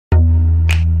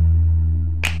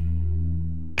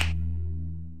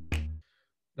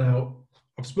Now,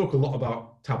 I've spoken a lot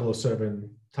about Tableau Server and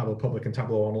Tableau Public and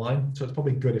Tableau Online, so it's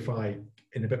probably good if I,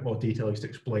 in a bit more detail, just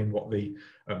explain what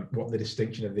the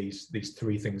distinction of these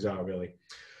three things are really.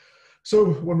 So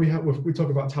when we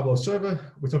talk about Tableau Server,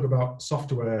 we talk about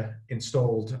software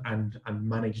installed and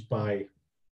managed by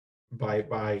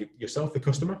yourself, the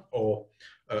customer, or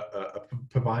a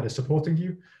provider supporting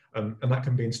you, and that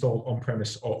can be installed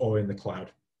on-premise or in the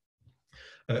cloud.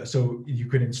 So you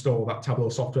can install that Tableau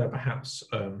software perhaps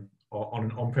on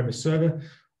an on-premise server,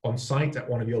 on site at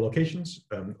one of your locations,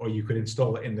 or you could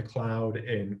install it in the cloud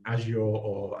in Azure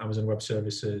or Amazon Web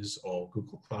Services or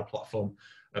Google Cloud Platform,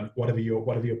 whatever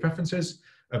your preference is.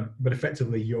 But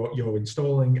effectively, you're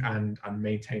installing and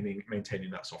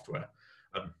maintaining that software.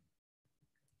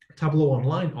 Tableau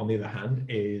Online, on the other hand,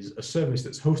 is a service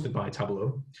that's hosted by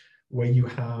Tableau, where you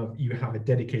have a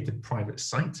dedicated private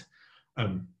site,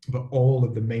 but all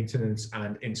of the maintenance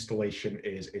and installation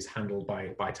is handled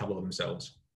by Tableau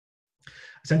themselves.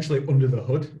 Essentially, under the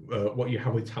hood, what you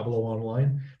have with Tableau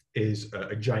Online is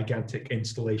a gigantic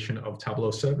installation of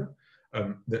Tableau Server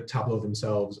that Tableau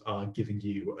themselves are giving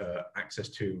you access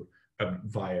to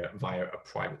via a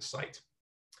private site.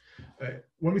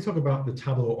 When we talk about the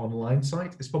Tableau Online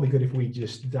site, it's probably good if we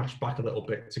just dash back a little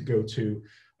bit to go to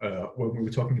when we were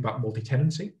talking about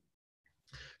multi-tenancy.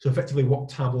 So effectively what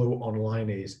Tableau Online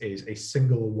is a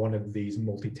single one of these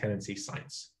multi-tenancy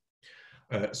sites.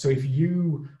 So if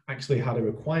you actually had a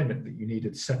requirement that you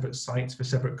needed separate sites for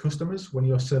separate customers when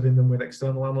you're serving them with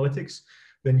external analytics,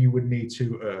 then you would need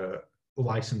to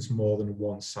license more than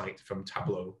one site from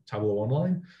Tableau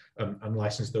Online and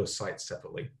license those sites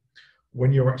separately.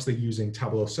 When you're actually using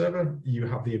Tableau Server, you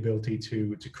have the ability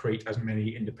to create as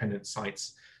many independent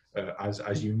sites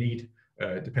as you need,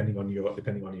 depending on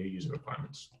your user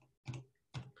requirements.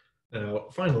 Now,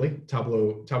 finally,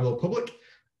 Tableau Public.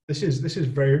 This is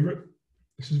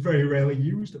very rarely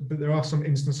used, but there are some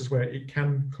instances where it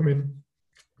can come in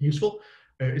useful.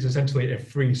 It's essentially a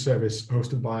free service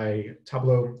hosted by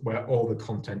Tableau where all the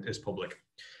content is public.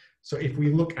 So if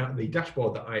we look at the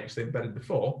dashboard that I actually embedded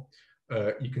before,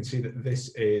 you can see that this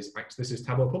is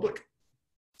Tableau Public,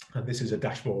 and this is a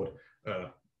dashboard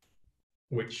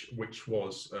which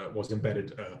was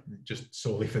embedded just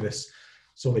solely for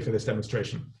this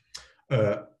demonstration.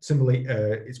 Similarly,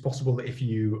 it's possible that if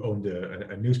you owned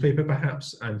a newspaper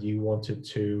perhaps and you wanted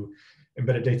to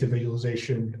embed a data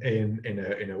visualization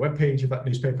in a web page of that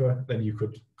newspaper, then you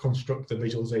could construct the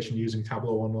visualization using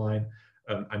Tableau Online,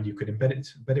 and you could embed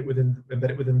it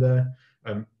within there.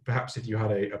 Perhaps if you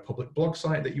had a public blog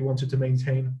site that you wanted to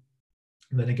maintain,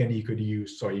 then again you could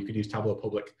use Tableau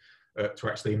Public to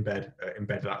actually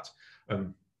embed that.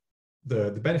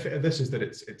 The benefit of this is that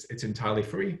it's entirely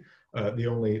free. The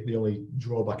only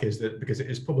drawback is that because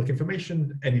it is public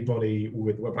information, anybody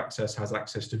with web access has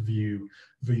access to view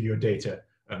your data.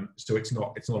 So it's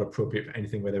not appropriate for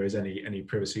anything where there is any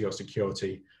privacy or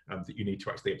security that you need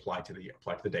to actually apply to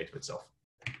the data itself.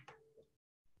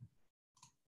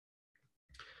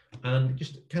 And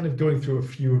just kind of going through a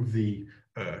few of the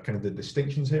kind of the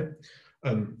distinctions here.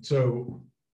 So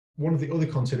one of the other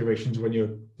considerations when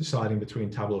you're deciding between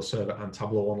Tableau Server and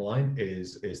Tableau Online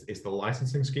is the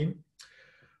licensing scheme.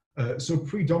 So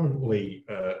predominantly,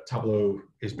 Tableau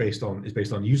is based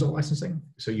on user licensing.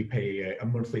 So you pay a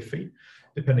monthly fee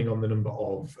depending on the number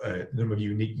of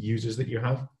unique users that you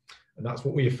have, and that's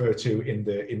what we refer to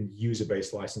in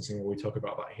user-based licensing when we talk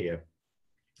about that here.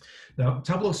 Now,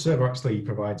 Tableau Server actually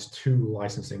provides two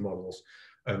licensing models.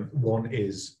 One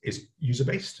is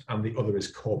user-based and the other is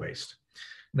core-based.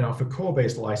 Now, for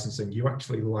core-based licensing, you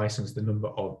actually license the number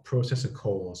of processor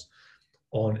cores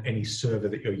on any server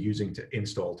that you're using to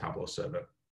install Tableau Server.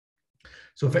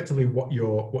 So effectively, what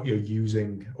you're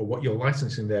using or what you're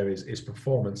licensing there is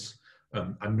performance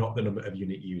and not the number of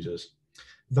unique users.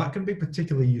 That can be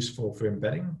particularly useful for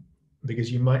embedding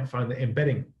because you might find that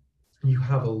embedding, you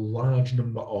have a large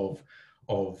number of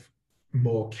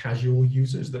more casual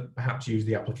users that perhaps use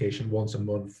the application once a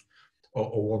month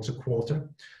or once a quarter.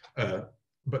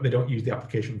 But they don't use the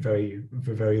application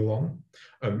for very long,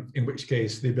 in which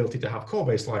case the ability to have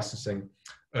core-based licensing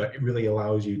it really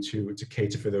allows you to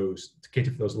cater for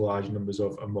those large numbers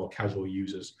of more casual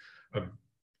users.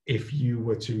 If you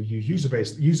were to use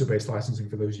user-based licensing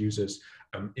for those users,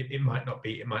 it might not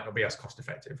be as cost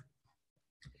effective.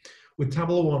 With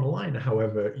Tableau Online,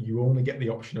 however, you only get the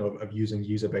option of using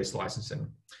user-based licensing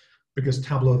because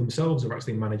Tableau themselves are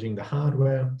actually managing the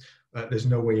hardware. There's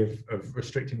no way of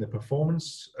restricting the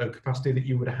performance capacity that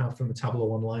you would have from the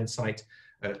Tableau Online site,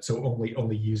 so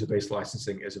only user-based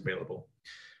licensing is available.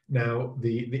 Now,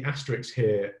 the asterisk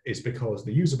here is because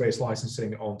the user-based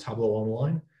licensing on Tableau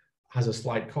Online has a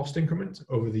slight cost increment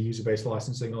over the user-based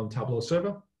licensing on Tableau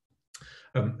Server.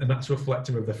 And that's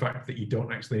reflective of the fact that you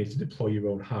don't actually need to deploy your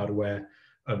own hardware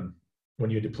when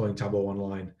you're deploying Tableau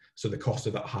Online. So the cost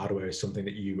of that hardware is something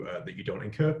that you don't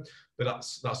incur, but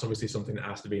that's obviously something that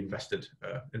has to be invested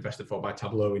for by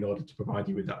Tableau in order to provide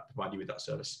you with that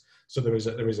service. So there is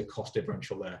a cost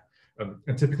differential there,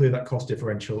 and typically that cost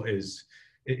differential is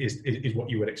what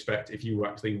you would expect if you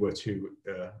actually were to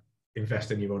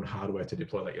invest in your own hardware to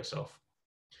deploy that yourself.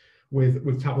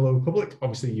 With Tableau Public,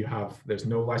 obviously there's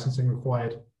no licensing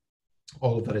required.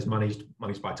 All of that is managed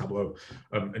by Tableau,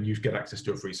 and you get access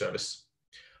to a free service.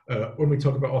 When we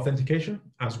talk about authentication,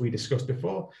 as we discussed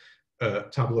before,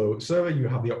 Tableau Server, you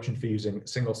have the option for using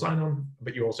single sign-on,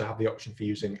 but you also have the option for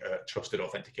using trusted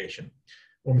authentication.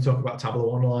 When we talk about Tableau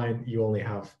Online, you only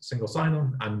have single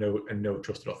sign-on and no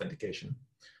trusted authentication.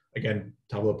 Again,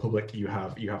 Tableau Public, you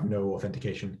have no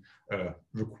authentication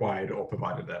required or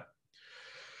provided there.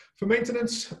 For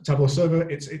maintenance, Tableau Server,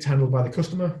 it's handled by the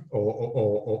customer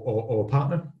or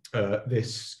partner.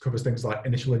 This covers things like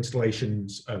initial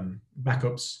installations,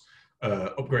 backups,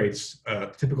 upgrades,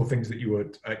 typical things that you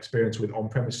would experience with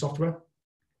on-premise software.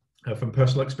 From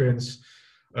personal experience,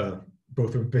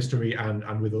 both from history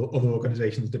and with other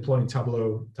organizations deploying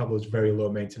Tableau is very low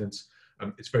maintenance.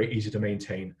 It's very easy to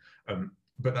maintain,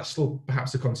 but that's still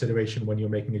perhaps a consideration when you're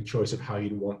making a choice of how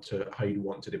you'd want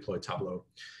to deploy Tableau.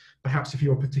 Perhaps if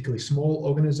you're a particularly small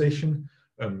organization,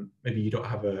 maybe you don't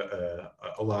have a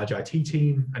large IT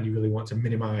team and you really want to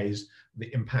minimize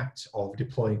the impact of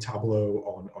deploying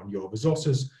Tableau on your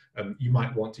resources, you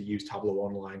might want to use Tableau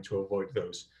Online to avoid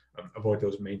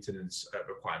those maintenance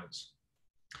requirements.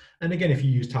 And again, if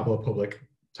you use Tableau Public,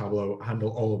 Tableau handle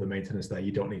all of the maintenance there.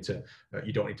 You don't need to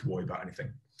worry about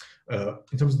anything.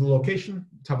 In terms of the location,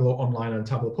 Tableau Online and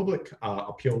Tableau Public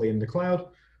are purely in the cloud.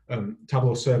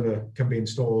 Tableau Server can be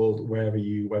installed wherever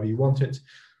you want it,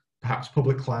 perhaps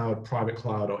public cloud, private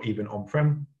cloud, or even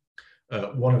on-prem.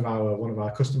 One of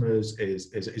our customers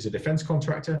is a defense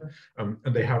contractor, and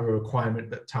they have a requirement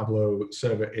that Tableau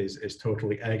Server is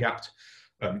totally air-gapped,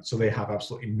 so they have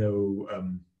absolutely no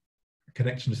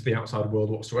connections to the outside world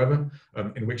whatsoever.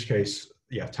 In which case,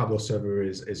 yeah, Tableau Server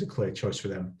is a clear choice for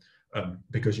them,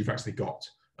 because you've actually got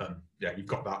you've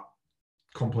got that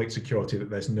complete security that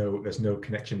there's no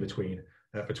connection between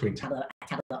Tableau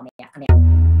on the